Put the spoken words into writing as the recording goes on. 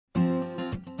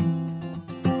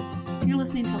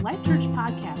listening to Life Church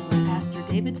Podcast with Pastor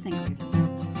David Sinclair.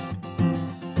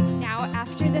 Now,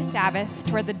 after the Sabbath,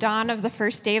 toward the dawn of the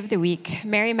first day of the week,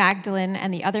 Mary Magdalene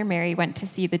and the other Mary went to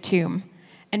see the tomb.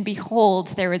 And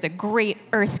behold, there was a great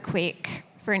earthquake,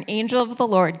 for an angel of the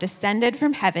Lord descended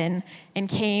from heaven and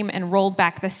came and rolled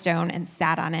back the stone and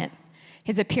sat on it.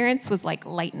 His appearance was like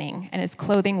lightning, and his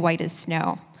clothing white as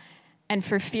snow. And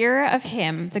for fear of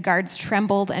him, the guards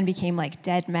trembled and became like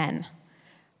dead men.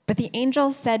 But the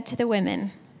angel said to the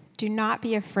women, "Do not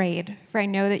be afraid, for I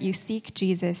know that you seek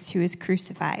Jesus who is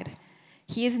crucified.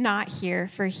 He is not here,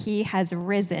 for he has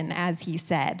risen, as he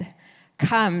said.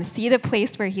 Come, see the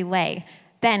place where he lay.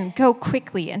 Then go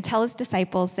quickly and tell his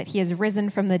disciples that he has risen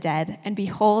from the dead, and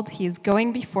behold, he is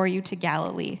going before you to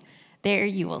Galilee. There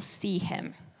you will see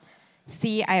him.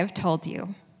 See, I have told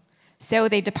you." So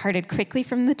they departed quickly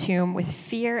from the tomb with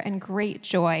fear and great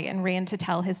joy and ran to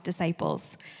tell his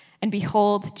disciples. And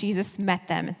behold, Jesus met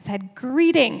them and said,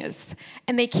 "Greetings!"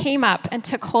 And they came up and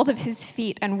took hold of his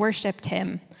feet and worshipped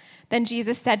him. Then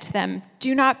Jesus said to them,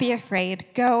 "Do not be afraid.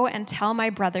 Go and tell my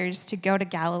brothers to go to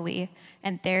Galilee,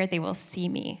 and there they will see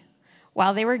me."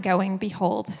 While they were going,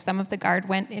 behold, some of the guard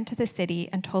went into the city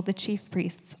and told the chief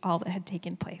priests all that had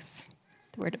taken place.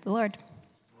 The word of the Lord.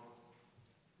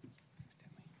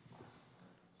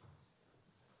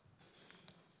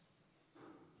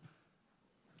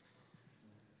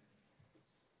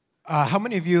 How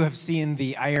many of you have seen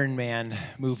the Iron Man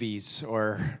movies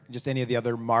or just any of the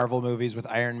other Marvel movies with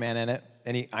Iron Man in it?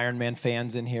 Any Iron Man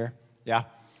fans in here? Yeah?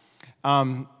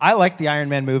 I like the Iron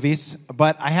Man movies,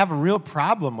 but I have a real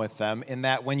problem with them in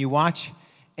that when you watch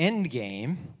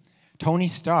Endgame, Tony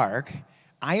Stark,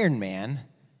 Iron Man,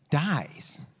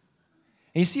 dies.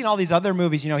 And you see in all these other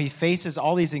movies, he faces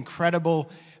all these incredible,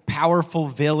 powerful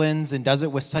villains and does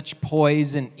it with such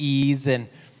poise and ease. And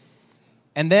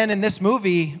then in this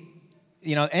movie,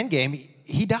 Endgame,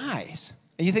 he dies.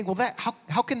 And you think, well,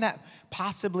 how can that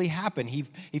possibly happen? He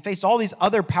faced all these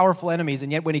other powerful enemies,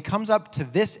 and yet when he comes up to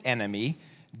this enemy,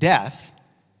 death,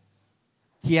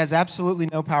 he has absolutely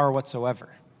no power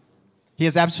whatsoever. He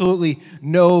has absolutely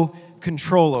no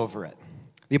control over it.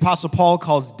 The Apostle Paul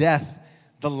calls death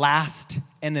the last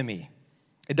enemy.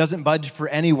 It doesn't budge for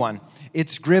anyone.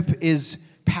 Its grip is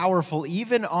powerful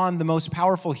even on the most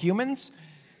powerful humans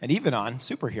and even on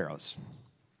superheroes.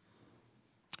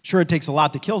 Sure, it takes a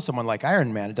lot to kill someone like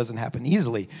Iron Man. It doesn't happen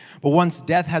easily. But once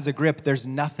death has a grip, there's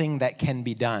nothing that can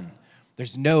be done.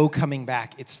 There's no coming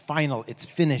back. It's final. It's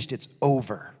finished. It's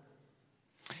over.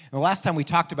 And the last time we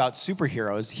talked about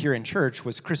superheroes here in church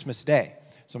was Christmas Day.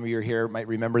 Some of you here might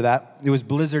remember that. It was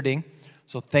blizzarding,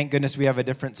 so thank goodness we have a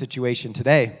different situation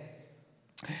today.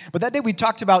 But that day we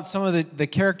talked about some of the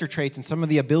character traits and some of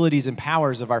the abilities and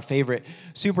powers of our favorite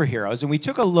superheroes. And we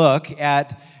took a look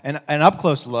at, an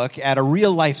up-close look at a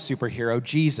real-life superhero,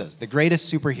 Jesus, the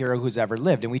greatest superhero who's ever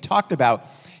lived. And we talked about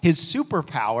his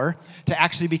superpower to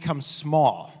actually become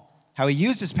small, how he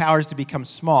used his powers to become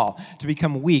small, to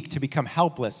become weak, to become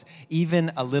helpless,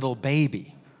 even a little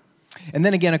baby. And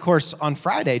then again, of course, on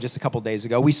Friday, just a couple days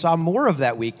ago, we saw more of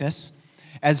that weakness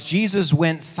as Jesus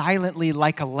went silently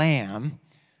like a lamb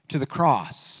to the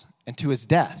cross and to his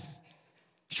death.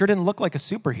 Sure didn't look like a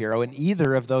superhero in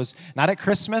either of those. Not at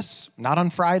Christmas, not on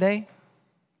Friday.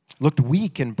 Looked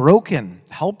weak and broken,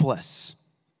 helpless.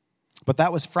 But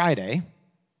that was Friday,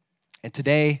 and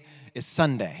today is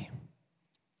Sunday.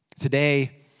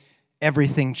 Today,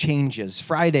 everything changes.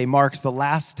 Friday marks the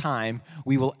last time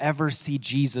we will ever see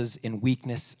Jesus in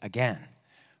weakness again.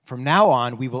 From now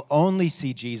on, we will only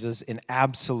see Jesus in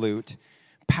absolute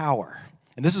power.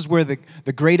 And this is where the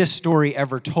greatest story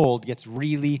ever told gets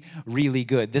really, really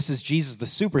good. This is Jesus the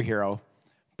Superhero,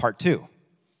 part 2.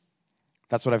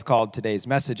 That's what I've called today's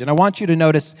message. And I want you to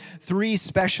notice 3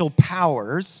 special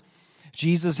powers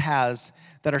Jesus has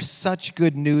that are such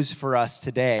good news for us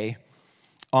today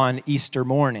on Easter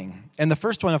morning. And the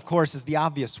first one, of course, is the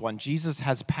obvious one. Jesus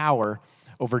has power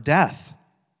over death.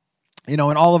 In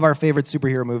all of our favorite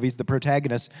superhero movies, the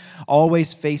protagonist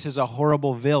always faces a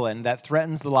horrible villain that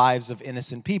threatens the lives of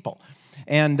innocent people.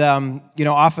 And,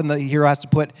 often the hero has to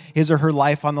put his or her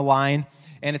life on the line,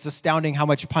 and it's astounding how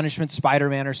much punishment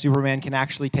Spider-Man or Superman can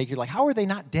actually take. You're like, how are they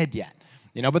not dead yet?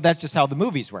 But that's just how the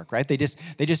movies work, right? They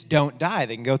just don't die.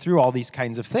 They can go through all these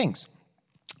kinds of things.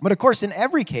 But of course, in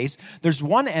every case, there's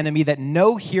one enemy that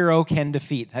no hero can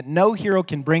defeat, that no hero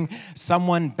can bring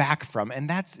someone back from, and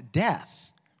that's death.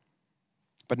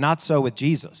 But not so with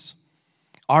Jesus.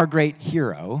 Our great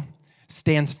hero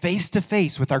stands face to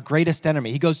face with our greatest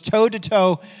enemy. He goes toe to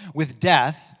toe with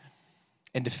death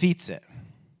and defeats it.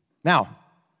 Now,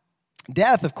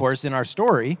 Death, of course, in our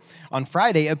story on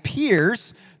Friday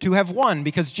appears to have won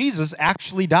because Jesus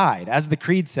actually died. As the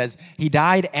creed says, he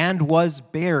died and was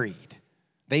buried.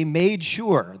 They made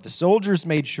sure, the soldiers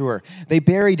made sure, they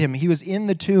buried him. He was in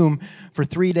the tomb for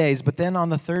 3 days, but then on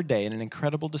the third day, in an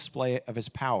incredible display of his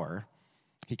power,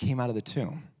 he came out of the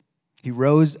tomb. He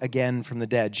rose again from the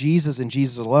dead. Jesus and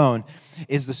Jesus alone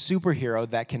is the superhero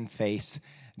that can face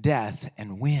death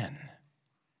and win.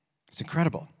 It's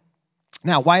incredible.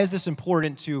 Now, why is this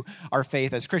important to our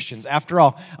faith as Christians? After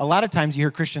all, a lot of times you hear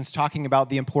Christians talking about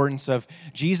the importance of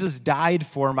Jesus died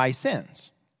for my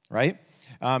sins, right?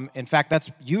 In fact, that's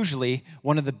usually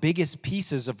one of the biggest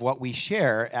pieces of what we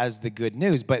share as the good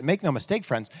news. But make no mistake,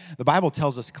 friends, the Bible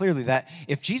tells us clearly that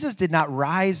if Jesus did not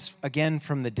rise again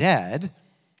from the dead,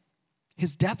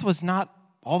 his death was not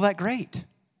all that great.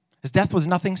 His death was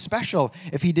nothing special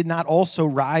if he did not also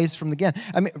rise from the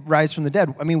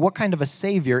dead. I mean, what kind of a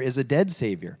savior is a dead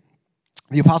savior?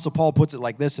 The Apostle Paul puts it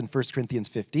like this in 1 Corinthians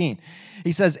 15.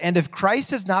 He says, "And if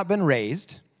Christ has not been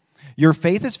raised, your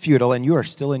faith is futile and you are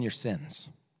still in your sins.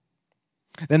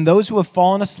 Then those who have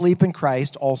fallen asleep in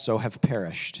Christ also have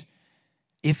perished.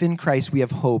 If in Christ we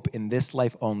have hope in this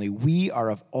life only, we are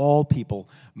of all people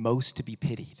most to be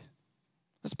pitied."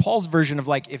 That's Paul's version of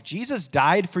like, if Jesus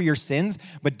died for your sins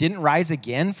but didn't rise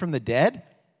again from the dead,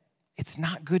 it's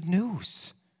not good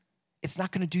news. It's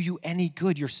not going to do you any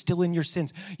good. You're still in your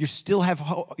sins. You're still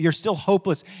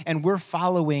hopeless, and we're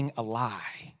following a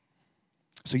lie.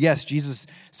 So yes, Jesus'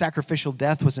 sacrificial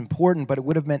death was important, but it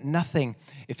would have meant nothing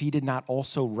if he did not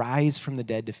also rise from the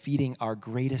dead, defeating our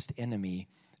greatest enemy,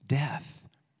 death.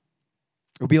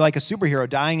 It would be like a superhero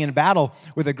dying in battle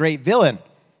with a great villain.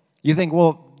 You think,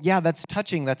 well, yeah, that's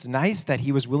touching. That's nice that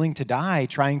he was willing to die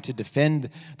trying to defend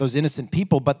those innocent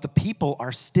people, but the people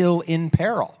are still in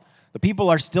peril. The people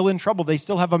are still in trouble. They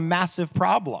still have a massive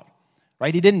problem,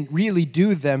 right? He didn't really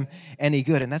do them any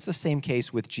good, and that's the same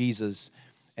case with Jesus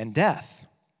and death.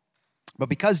 But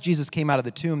because Jesus came out of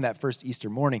the tomb that first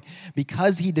Easter morning,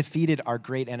 because he defeated our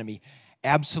great enemy,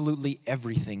 absolutely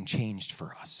everything changed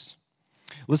for us.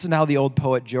 Listen to how the old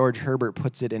poet George Herbert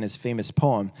puts it in his famous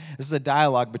poem. This is a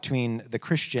dialogue between the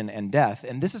Christian and death,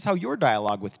 and this is how your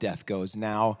dialogue with death goes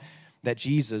now that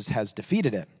Jesus has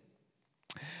defeated it.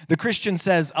 The Christian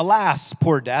says, "Alas,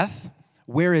 poor death,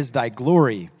 where is thy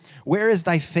glory? Where is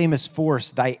thy famous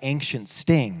force, thy ancient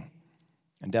sting?"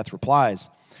 And death replies,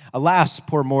 "Alas,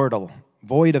 poor mortal,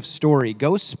 void of story,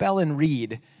 go spell and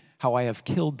read how I have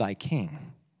killed thy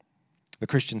king." The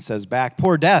Christian says back,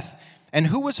 "Poor death, and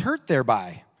who was hurt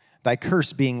thereby? Thy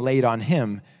curse being laid on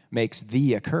him makes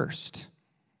thee accursed."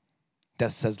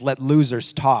 Death says, "Let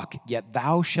losers talk, yet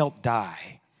thou shalt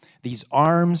die. These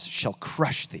arms shall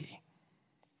crush thee."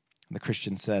 And the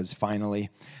Christian says, finally,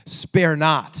 "Spare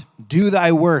not, do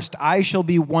thy worst. I shall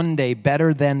be one day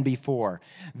better than before.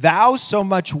 Thou so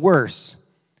much worse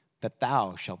that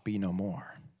thou shalt be no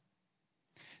more."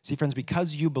 See, friends,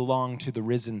 because you belong to the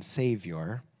risen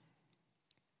Savior,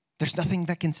 there's nothing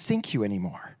that can sink you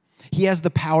anymore. He has the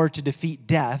power to defeat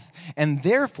death, and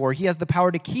therefore he has the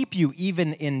power to keep you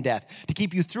even in death, to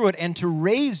keep you through it, and to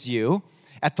raise you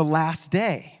at the last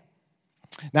day.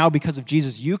 Now, because of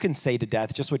Jesus, you can say to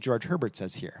death just what George Herbert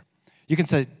says here. You can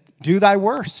say, "Do thy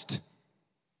worst."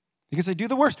 You can say, "Do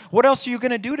the worst. What else are you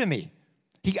going to do to me?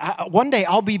 One day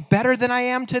I'll be better than I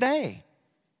am today.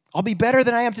 I'll be better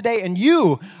than I am today, and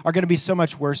you are going to be so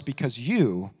much worse because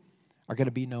you are going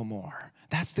to be no more."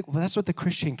 That's what the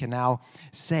Christian can now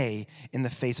say in the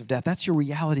face of death. That's your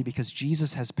reality because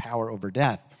Jesus has power over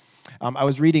death. I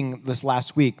was reading this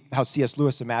last week how C.S.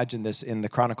 Lewis imagined this in the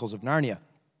Chronicles of Narnia.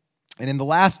 And in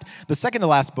the second to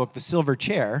last book, The Silver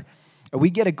Chair, we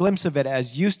get a glimpse of it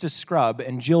as Eustace Scrubb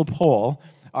and Jill Pole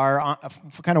are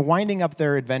kind of winding up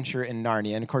their adventure in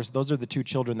Narnia. And of course, those are the two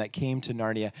children that came to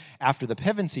Narnia after the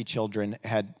Pevensey children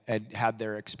had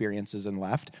their experiences and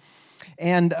left.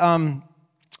 And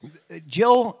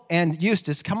Jill and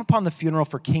Eustace come upon the funeral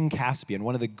for King Caspian,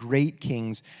 one of the great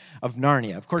kings of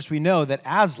Narnia. Of course, we know that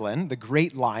Aslan, the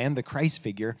great lion, the Christ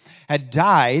figure, had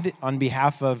died on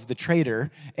behalf of the traitor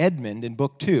Edmund in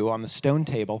Book 2 on the stone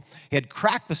table. He had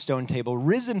cracked the stone table,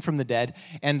 risen from the dead,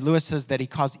 and Lewis says that he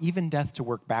caused even death to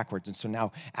work backwards. And so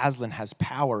now Aslan has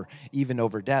power even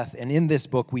over death. And in this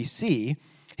book, we see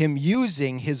him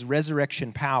using his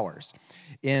resurrection powers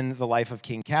in the life of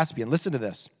King Caspian. Listen to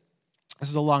this. This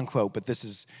is a long quote, but this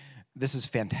is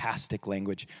fantastic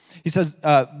language. He says,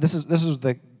 this is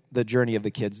the journey of the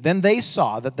kids. "Then they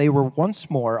saw that they were once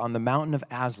more on the mountain of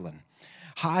Aslan,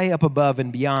 high up above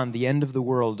and beyond the end of the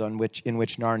world in which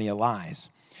Narnia lies.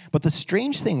 But the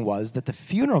strange thing was that the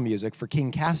funeral music for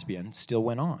King Caspian still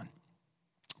went on.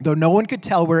 though no one could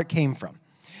tell where it came from.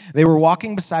 They were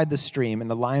walking beside the stream, and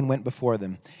the lion went before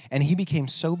them, and he became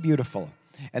so beautiful,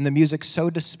 and the music so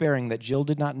despairing that Jill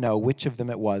did not know which of them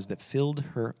it was that filled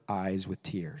her eyes with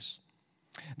tears.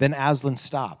 Then Aslan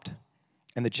stopped,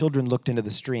 and the children looked into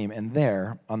the stream, and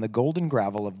there, on the golden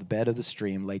gravel of the bed of the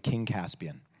stream, lay King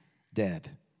Caspian,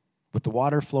 dead, with the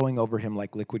water flowing over him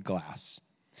like liquid glass.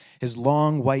 His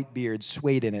long white beard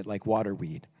swayed in it like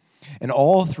waterweed, and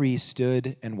all three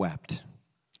stood and wept.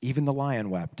 Even the lion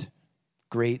wept,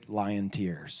 great lion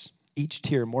tears, each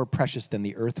tear more precious than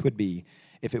the earth would be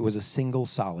if it was a single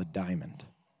solid diamond.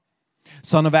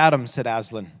 "Son of Adam," said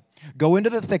Aslan, "go into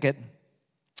the thicket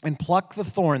and pluck the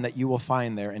thorn that you will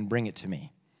find there and bring it to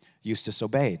me." Eustace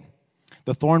obeyed.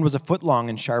 The thorn was a foot long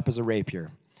and sharp as a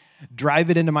rapier. "Drive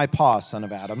it into my paw, son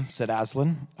of Adam," said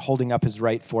Aslan, holding up his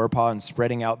right forepaw and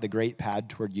spreading out the great pad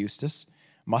toward Eustace.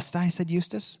 "Must I?" said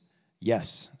Eustace.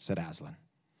 "Yes," said Aslan.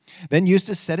 Then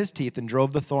Eustace set his teeth and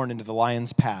drove the thorn into the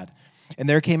lion's pad, and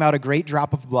there came out a great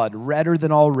drop of blood, redder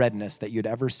than all redness that you'd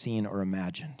ever seen or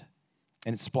imagined.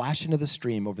 And it splashed into the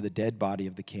stream over the dead body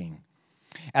of the king.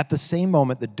 At the same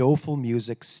moment, the doleful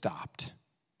music stopped,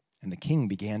 and the king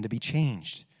began to be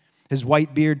changed. His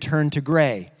white beard turned to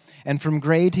gray, and from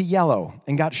gray to yellow,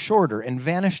 and got shorter and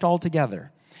vanished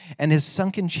altogether. And his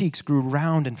sunken cheeks grew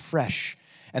round and fresh,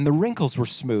 and the wrinkles were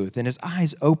smoothed, and his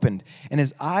eyes opened, and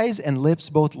his eyes and lips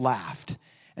both laughed.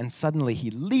 And suddenly he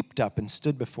leaped up and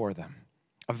stood before them,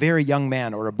 a very young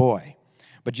man or a boy.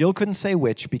 But Jill couldn't say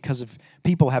which because of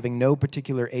people having no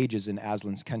particular ages in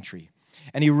Aslan's country.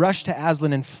 And he rushed to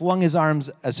Aslan and flung his arms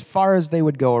as far as they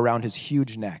would go around his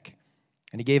huge neck.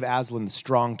 And he gave Aslan the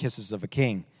strong kisses of a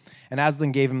king, and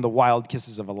Aslan gave him the wild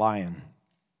kisses of a lion.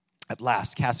 At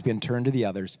last, Caspian turned to the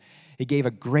others. He gave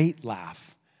a great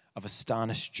laugh of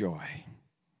astonished joy.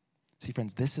 See,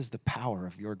 friends, this is the power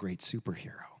of your great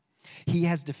superhero. He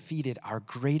has defeated our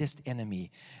greatest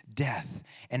enemy, death,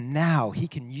 and now he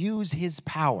can use his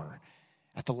power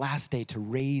at the last day to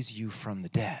raise you from the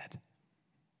dead.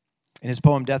 In his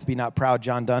poem, Death Be Not Proud,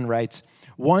 John Donne writes,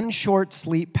 "One short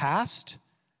sleep past,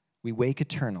 we wake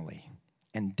eternally,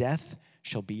 and death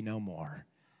shall be no more.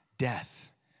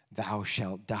 Death, thou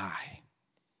shalt die."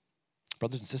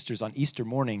 Brothers and sisters, on Easter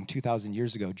morning 2,000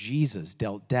 years ago, Jesus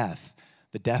dealt death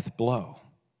the death blow.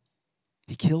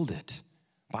 He killed it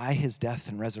by his death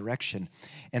and resurrection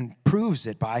and proves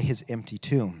it by his empty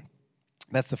tomb.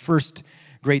 That's the first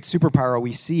great superpower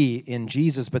we see in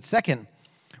Jesus. But second,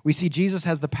 we see Jesus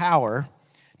has the power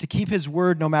to keep his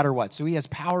word no matter what. So he has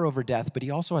power over death, but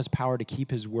he also has power to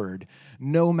keep his word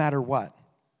no matter what.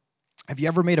 Have you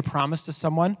ever made a promise to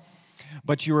someone,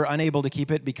 but you were unable to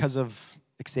keep it because of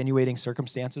extenuating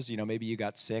circumstances? You know, maybe you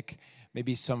got sick,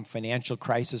 maybe some financial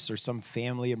crisis or some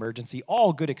family emergency,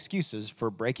 all good excuses for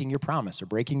breaking your promise or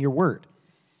breaking your word.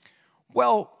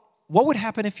 Well, what would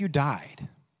happen if you died?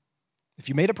 If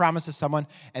you made a promise to someone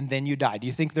and then you died, do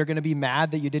you think they're going to be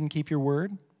mad that you didn't keep your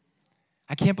word?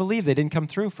 I can't believe they didn't come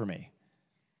through for me.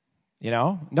 You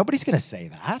know, nobody's going to say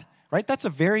that, right? That's a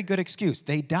very good excuse.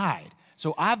 They died.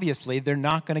 So obviously they're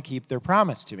not going to keep their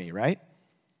promise to me, right?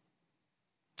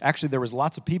 Actually, there was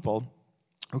lots of people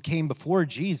who came before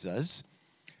Jesus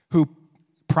who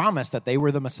promised that they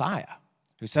were the Messiah,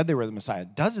 who said they were the Messiah,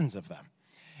 dozens of them.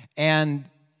 And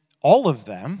all of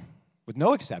them, with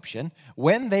no exception,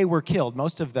 when they were killed,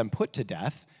 most of them put to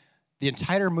death, the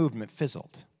entire movement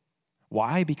fizzled.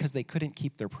 Why? Because they couldn't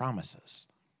keep their promises.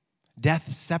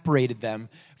 Death separated them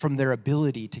from their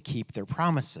ability to keep their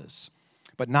promises,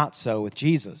 but not so with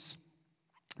Jesus.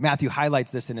 Matthew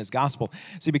highlights this in his gospel.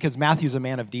 See, because Matthew's a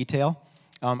man of detail.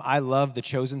 I love the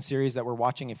Chosen series that we're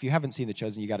watching. If you haven't seen The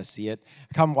Chosen, you got to see it.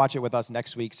 Come watch it with us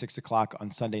next week, 6 o'clock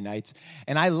on Sunday nights.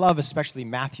 And I love especially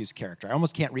Matthew's character. I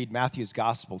almost can't read Matthew's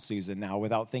gospel, Susan, now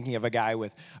without thinking of a guy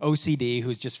with OCD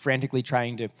who's just frantically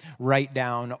trying to write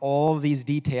down all of these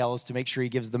details to make sure he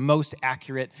gives the most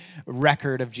accurate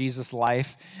record of Jesus'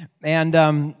 life. And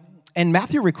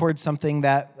Matthew records something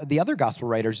that the other gospel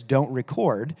writers don't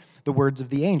record, the words of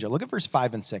the angel. Look at verse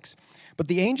 5 and 6. But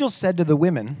the angel said to the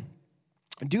women,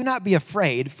 "Do not be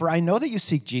afraid, for I know that you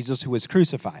seek Jesus who was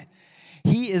crucified.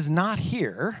 He is not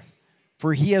here,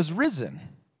 for he has risen,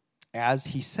 as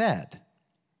he said."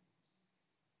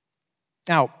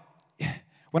 Now,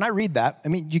 when I read that,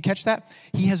 did you catch that?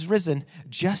 He has risen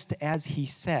just as he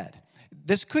said.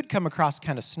 This could come across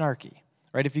kind of snarky,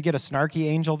 right? If you get a snarky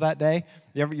angel that day,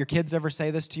 your kids ever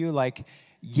say this to you? Like,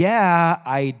 "Yeah,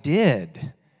 I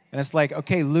did." And it's like,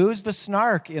 okay, lose the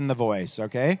snark in the voice,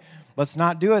 okay? Let's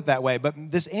not do it that way. But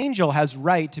this angel has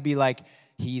right to be like,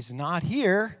 he's not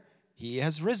here. He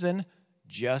has risen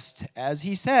just as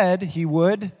he said he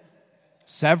would.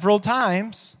 several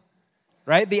times,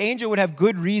 right? The angel would have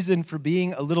good reason for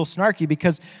being a little snarky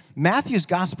because Matthew's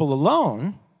gospel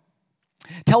alone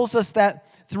tells us that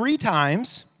 3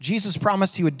 times Jesus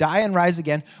promised he would die and rise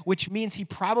again, which means he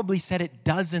probably said it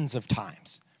dozens of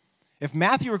times. If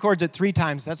Matthew records it 3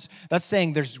 times, that's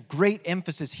saying there's great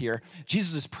emphasis here.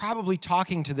 Jesus is probably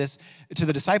talking to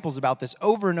the disciples about this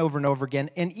over and over and over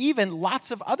again, and even lots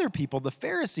of other people, the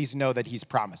Pharisees, know that he's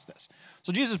promised this.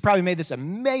 So Jesus probably made this a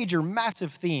major,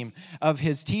 massive theme of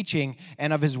his teaching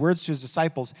and of his words to his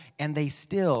disciples, and they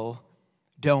still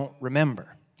don't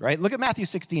remember, right? Look at Matthew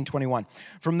 16:21.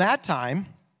 From that time,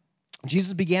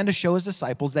 Jesus began to show his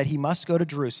disciples that he must go to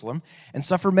Jerusalem and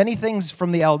suffer many things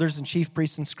from the elders and chief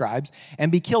priests and scribes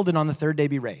and be killed and on the 3rd day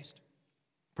be raised.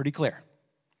 Pretty clear,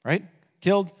 right?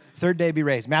 Killed, 3rd day be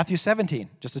raised. Matthew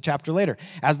 17, just a chapter later.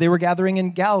 As they were gathering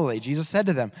in Galilee, Jesus said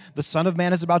to them, the Son of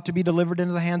Man is about to be delivered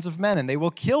into the hands of men, and they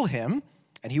will kill him,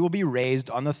 and he will be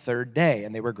raised on the 3rd day.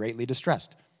 And they were greatly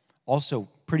distressed. Also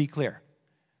pretty clear.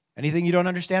 Anything you don't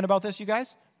understand about this, you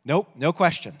guys? Nope, no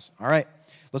questions. All right.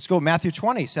 Let's go Matthew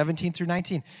 20, 17 through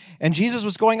 19. And Jesus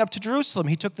was going up to Jerusalem.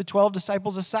 He took the 12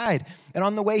 disciples aside. And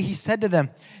on the way, he said to them,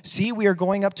 see, we are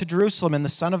going up to Jerusalem, and the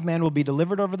Son of Man will be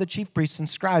delivered over the chief priests and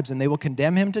scribes, and they will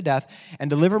condemn him to death and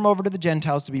deliver him over to the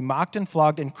Gentiles to be mocked and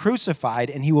flogged and crucified,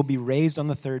 and he will be raised on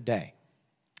the 3rd day.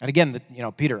 And again,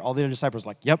 Peter, all the other disciples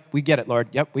are like, yep, we get it, Lord.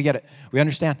 Yep, we get it. We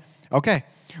understand. Okay.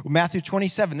 Well, Matthew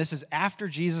 27, this is after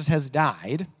Jesus has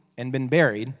died and been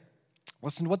buried.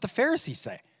 Listen to what the Pharisees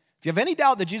say. If you have any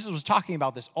doubt that Jesus was talking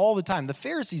about this all the time, the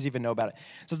Pharisees even know about it.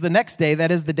 It says the next day, that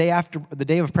is the day after the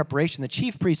day of preparation, the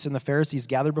chief priests and the Pharisees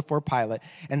gathered before Pilate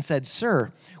and said,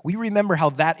 sir, we remember how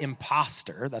that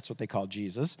imposter, that's what they called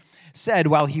Jesus, said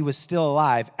while he was still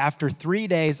alive, after 3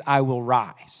 days I will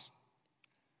rise.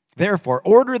 Therefore,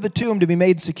 order the tomb to be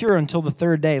made secure until the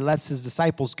 3rd day, lest his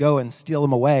disciples go and steal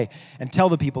him away and tell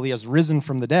the people he has risen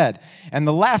from the dead. And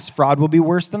the last fraud will be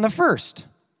worse than the first.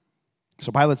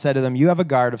 So Pilate said to them, you have a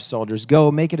guard of soldiers.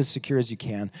 Go, make it as secure as you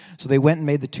can. So they went and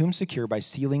made the tomb secure by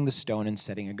sealing the stone and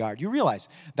setting a guard. You realize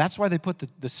that's why they put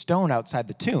the stone outside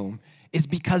the tomb, is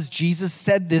because Jesus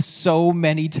said this so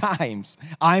many times.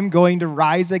 I'm going to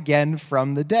rise again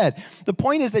from the dead. The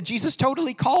point is that Jesus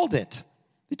totally called it.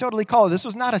 He totally called it. This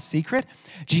was not a secret.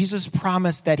 Jesus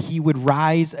promised that he would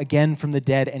rise again from the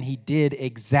dead, and he did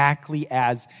exactly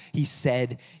as he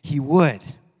said he would.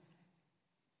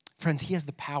 Friends, he has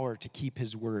the power to keep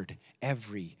his word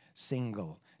every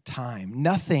single time.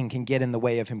 Nothing can get in the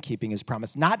way of him keeping his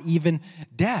promise, not even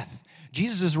death.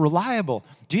 Jesus is reliable.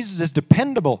 Jesus is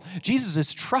dependable. Jesus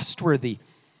is trustworthy.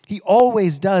 He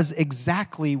always does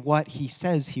exactly what he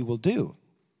says he will do.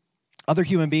 Other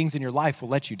human beings in your life will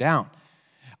let you down.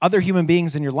 Other human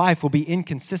beings in your life will be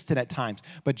inconsistent at times.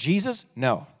 But Jesus,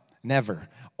 no, never.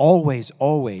 Always,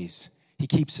 he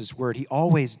keeps his word. He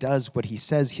always does what he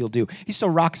says he'll do. He's so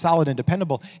rock solid and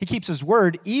dependable. He keeps his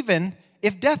word even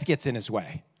if death gets in his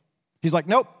way. He's like,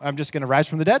 nope, I'm just going to rise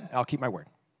from the dead. I'll keep my word.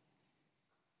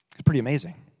 It's pretty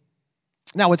amazing.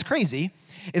 Now, what's crazy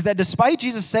is that despite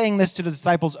Jesus saying this to the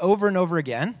disciples over and over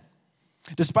again,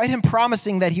 despite him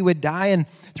promising that he would die and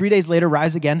 3 days later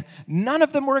rise again, none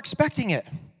of them were expecting it.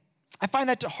 I find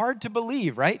that hard to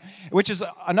believe, right? Which is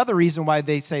another reason why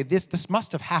they say this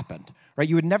must have happened, right?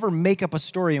 You would never make up a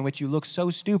story in which you look so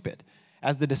stupid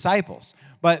as the disciples.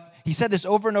 But he said this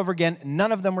over and over again.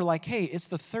 None of them were like, hey, it's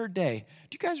the 3rd day.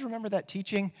 Do you guys remember that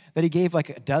teaching that he gave like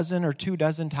a dozen or 2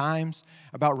 dozen times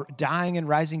about dying and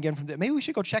rising again from the dead? Maybe we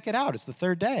should go check it out. It's the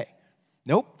 3rd day.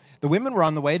 Nope. The women were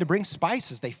on the way to bring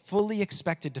spices. They fully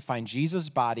expected to find Jesus'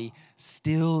 body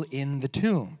still in the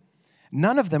tomb.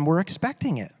 None of them were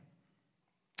expecting it.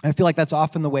 I feel like that's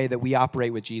often the way that we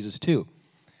operate with Jesus too.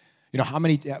 You know, how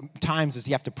many times does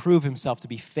he have to prove himself to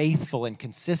be faithful and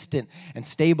consistent and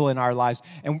stable in our lives,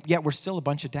 and yet we're still a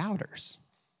bunch of doubters,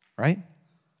 right?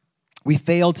 We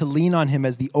fail to lean on him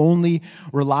as the only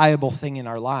reliable thing in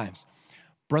our lives.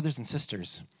 Brothers and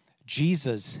sisters,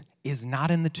 Jesus is not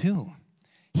in the tomb.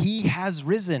 He has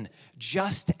risen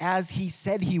just as he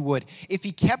said he would. If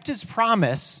he kept his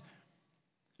promise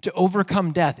to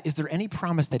overcome death, is there any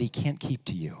promise that he can't keep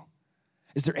to you?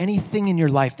 Is there anything in your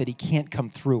life that he can't come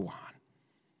through on?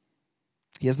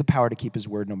 He has the power to keep his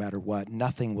word no matter what.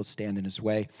 Nothing will stand in his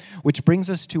way. Which brings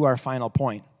us to our final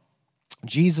point.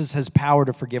 Jesus has power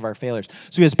to forgive our failures.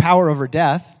 So he has power over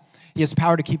death. He has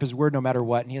power to keep his word no matter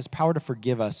what. And he has power to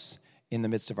forgive us in the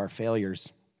midst of our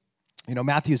failures. You know,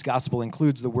 Matthew's gospel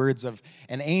includes the words of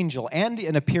an angel and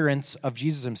an appearance of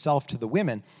Jesus himself to the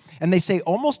women. And they say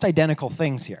almost identical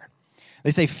things here.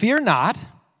 They say, fear not,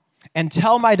 and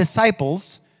tell my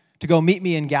disciples to go meet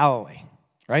me in Galilee,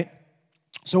 right?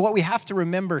 So what we have to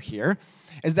remember here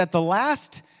is that the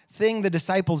last thing the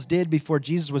disciples did before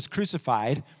Jesus was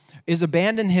crucified is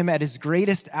abandon him at his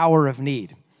greatest hour of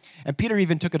need. And Peter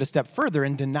even took it a step further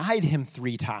and denied him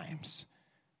 3 times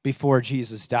before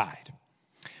Jesus died.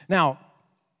 Now,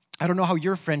 I don't know how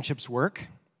your friendships work,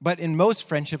 but in most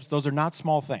friendships, those are not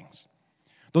small things.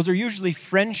 Those are usually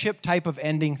friendship type of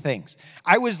ending things.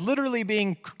 I was literally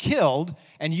being killed,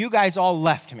 and you guys all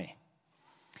left me.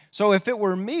 So if it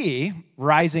were me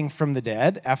rising from the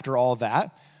dead after all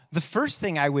that, the first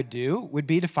thing I would do would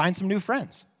be to find some new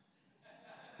friends,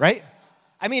 right?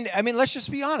 I mean, let's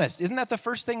just be honest. Isn't that the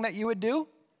first thing that you would do?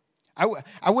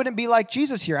 I wouldn't be like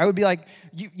Jesus here. I would be like,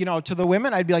 you know, to the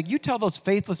women, I'd be like, you tell those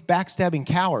faithless, backstabbing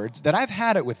cowards that I've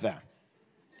had it with them.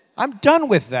 I'm done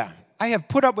with them. I have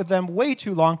put up with them way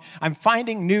too long. I'm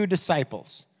finding new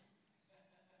disciples.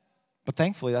 But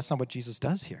thankfully, that's not what Jesus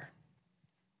does here.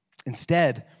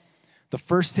 Instead, the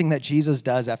first thing that Jesus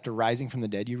does after rising from the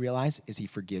dead, you realize, is he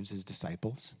forgives his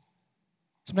disciples.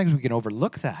 Sometimes we can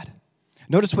overlook that.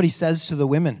 Notice what he says to the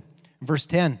women. In verse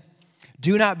 10,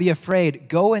 do not be afraid.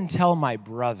 Go and tell my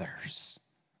brothers.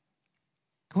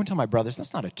 Go and tell my brothers.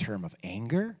 That's not a term of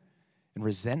anger and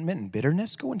resentment and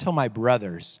bitterness. Go and tell my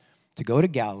brothers to go to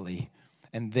Galilee,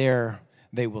 and there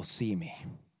they will see me.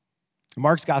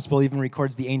 Mark's gospel even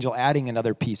records the angel adding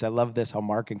another piece. I love this, how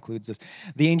Mark includes this.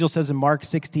 The angel says in Mark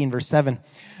 16, verse 7,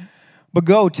 but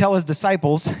go tell his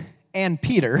disciples and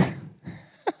Peter,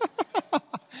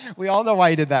 we all know why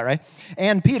he did that, right?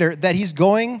 And Peter, that he's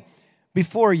going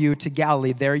before you to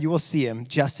Galilee. There you will see him,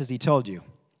 just as he told you.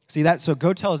 See that? So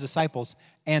go tell his disciples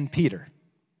and Peter.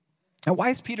 Now, why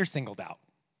is Peter singled out?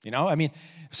 You know, I mean,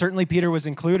 certainly Peter was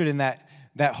included in that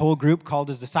whole group called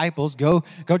his disciples. Go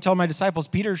tell my disciples.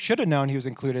 Peter should have known he was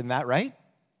included in that, right?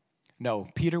 No,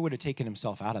 Peter would have taken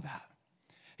himself out of that.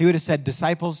 He would have said,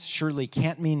 disciples surely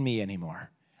can't mean me anymore.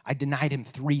 I denied him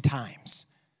 3 times.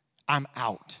 I'm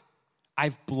out.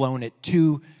 I've blown it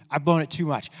too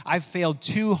much. I've failed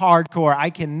too hardcore. I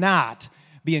cannot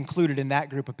be included in that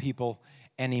group of people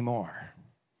anymore.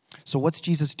 So what's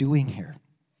Jesus doing here?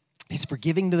 He's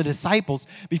forgiving the disciples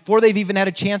before they've even had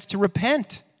a chance to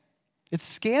repent. It's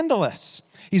scandalous.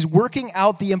 He's working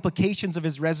out the implications of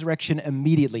his resurrection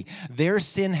immediately. Their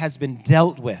sin has been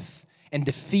dealt with and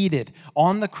defeated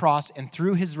on the cross, and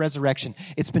through his resurrection,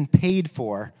 it's been paid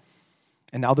for,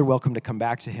 and now they're welcome to come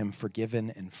back to him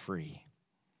forgiven and free.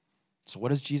 So what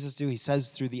does Jesus do? He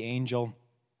says through the angel,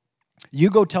 you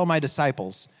go tell my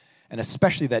disciples, and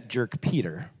especially that jerk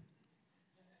Peter,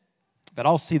 that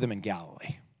I'll see them in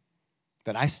Galilee,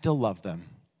 that I still love them,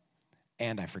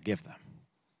 and I forgive them.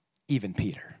 Even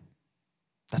Peter.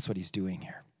 That's what he's doing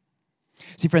here.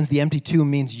 See, friends, the empty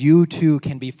tomb means you too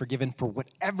can be forgiven for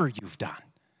whatever you've done.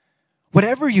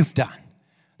 Whatever you've done.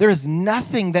 There is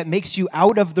nothing that makes you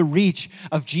out of the reach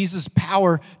of Jesus'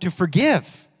 power to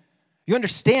forgive. You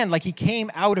understand, like he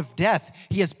came out of death.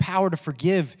 He has power to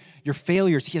forgive your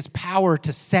failures. He has power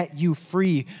to set you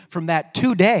free from that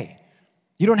today.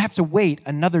 You don't have to wait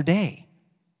another day.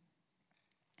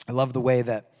 I love the way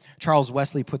that Charles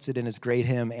Wesley puts it in his great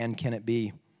hymn, And Can It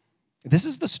Be? This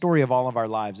is the story of all of our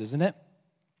lives, isn't it?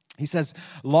 He says,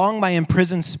 long my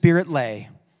imprisoned spirit lay,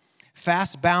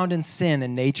 fast bound in sin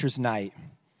in nature's night.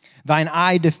 Thine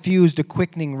eye diffused a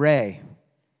quickening ray.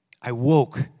 I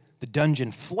woke, the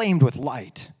dungeon flamed with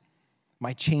light.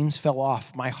 My chains fell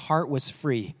off, my heart was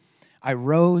free. I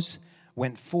rose,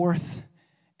 went forth,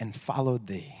 and followed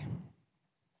thee.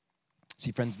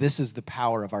 See, friends, this is the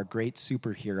power of our great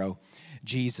superhero,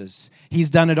 Jesus. He's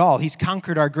done it all. He's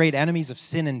conquered our great enemies of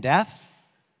sin and death.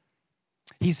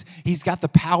 He's got the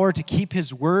power to keep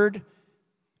his word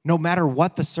no matter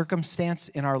what the circumstance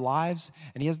in our lives.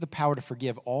 And he has the power to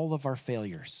forgive all of our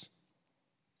failures,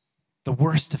 the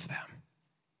worst of them,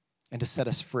 and to set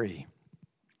us free.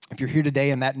 If you're here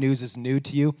today and that news is new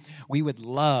to you, we would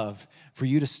love for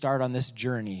you to start on this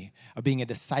journey of being a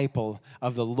disciple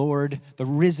of the Lord, the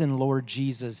risen Lord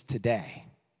Jesus today.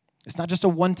 It's not just a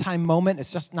one-time moment.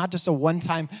 It's just not just a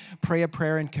one-time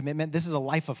prayer and commitment. This is a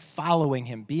life of following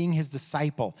him, being his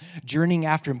disciple, journeying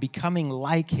after him, becoming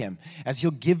like him, as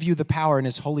he'll give you the power in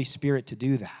his Holy Spirit to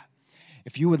do that.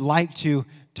 If you would like to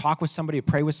talk with somebody,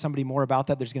 pray with somebody more about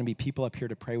that, there's going to be people up here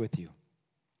to pray with you.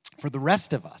 For the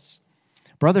rest of us,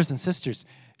 brothers and sisters,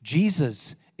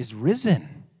 Jesus is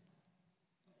risen.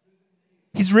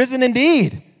 He's risen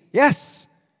indeed. Yes.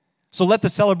 So let the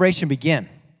celebration begin.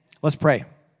 Let's pray.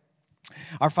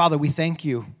 Our Father, we thank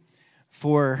you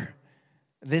for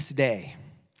this day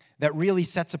that really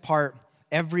sets apart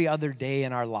every other day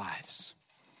in our lives.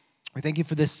 We thank you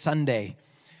for this Sunday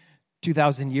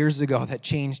 2,000 years ago that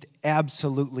changed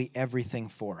absolutely everything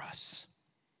for us.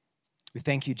 We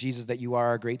thank you, Jesus, that you are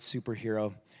our great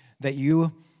superhero, that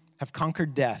you have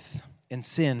conquered death and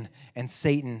sin and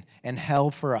Satan and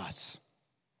hell for us,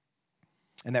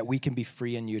 and that we can be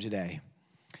free in you today.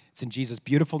 It's in Jesus'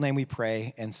 beautiful name we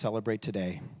pray and celebrate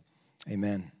today.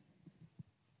 Amen.